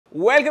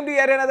Welcome to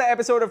yet another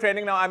episode of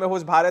Trending Now. I'm your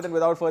host Bhaarat, and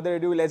without further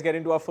ado, let's get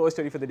into our first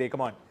story for the day.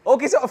 Come on.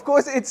 Okay, so of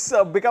course it's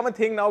become a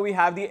thing now. We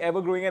have the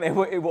ever-growing and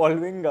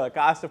ever-evolving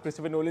cast of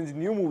Christopher Nolan's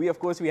new movie. Of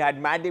course, we had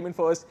Matt Damon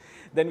first,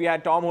 then we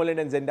had Tom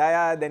Holland and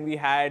Zendaya, then we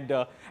had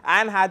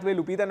Anne Hathaway,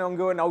 Lupita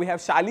Nyong'o, and now we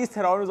have Charlize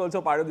Theron, who's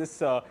also part of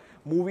this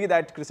movie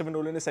that Christopher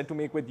Nolan is set to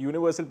make with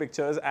Universal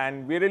Pictures,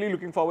 and we're really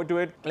looking forward to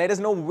it. Let us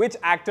know which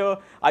actor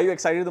are you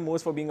excited the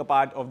most for being a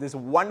part of this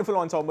wonderful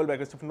ensemble by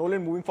Christopher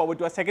Nolan. Moving forward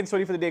to our second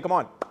story for the day. Come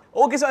on.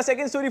 Okay, so our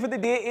second story for the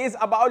day is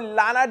about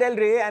Lana Del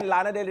Rey, and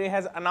Lana Del Rey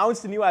has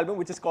announced a new album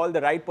which is called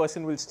The Right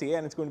Person Will Stay,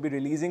 and it's going to be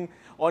releasing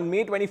on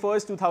May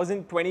 21st,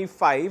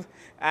 2025.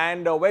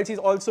 And well, she's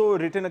also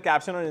written a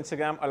caption on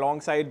Instagram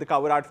alongside the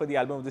cover art for the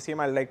album of the same.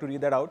 I'd like to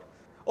read that out.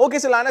 Okay,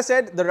 so Lana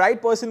said, "The Right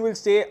Person Will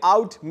Stay,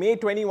 out May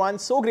 21.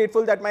 So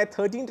grateful that my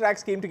 13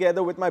 tracks came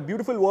together with my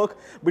beautiful work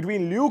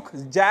between Luke,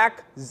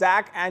 Jack,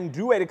 Zach and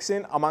Drew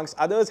Erickson, amongst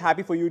others.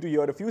 Happy for you to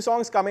hear a few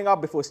songs coming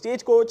up before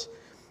Stagecoach."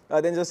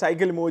 Then there's a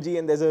cycle emoji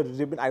and there's a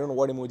ribbon. I don't know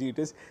what emoji it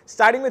is.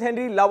 Starting with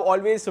Henry, Love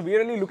Always. So we're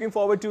really looking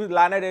forward to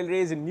Lana Del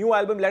Rey's new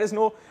album. Let us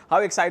know how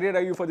excited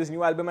are you for this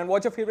new album and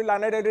what's your favorite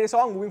Lana Del Rey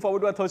song. Moving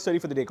forward to our third story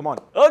for the day. Come on.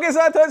 Okay, so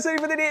our third story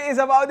for the day is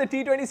about the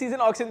T20 season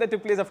auction that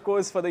took place, of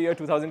course, for the year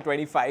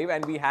 2025.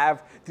 And we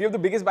have three of the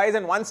biggest buys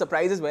and one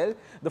surprise as well.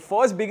 The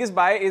first biggest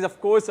buy is, of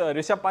course,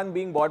 Rishabh Pant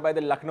being bought by the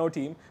Lucknow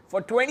Team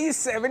for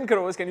 27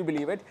 crores. Can you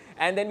believe it?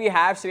 And then we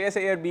have Shreyas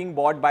Iyer being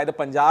bought by the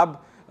Punjab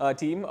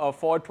team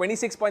for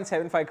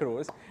 26.75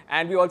 crores,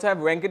 and we also have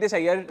Venkatesh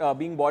Iyer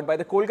being bought by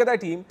the Kolkata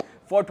team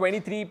for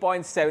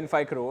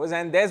 23.75 crores.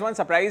 And there's one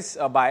surprise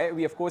buy.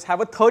 We of course have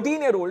a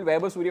 13-year-old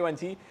Vaibhav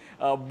Suryavanshi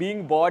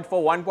being bought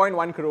for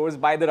 1.1 crores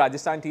by the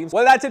Rajasthan team.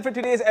 Well, that's it for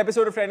today's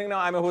episode of Trending Now.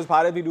 I'm your host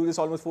Bhaarat. We do this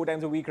almost 4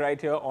 times a week right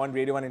here on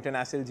Radio 1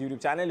 International's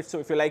YouTube channel.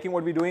 If you're liking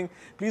what we're doing,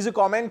 please do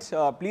comment.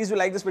 Please do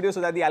like this video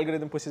so that the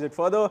algorithm pushes it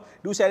further.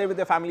 Do share it with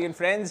your family and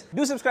friends.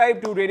 Do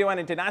subscribe to Radio 1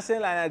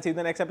 International, and I'll see you in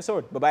the next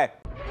episode. Bye-bye.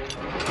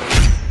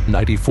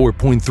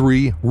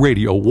 94.3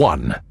 Radio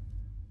 1.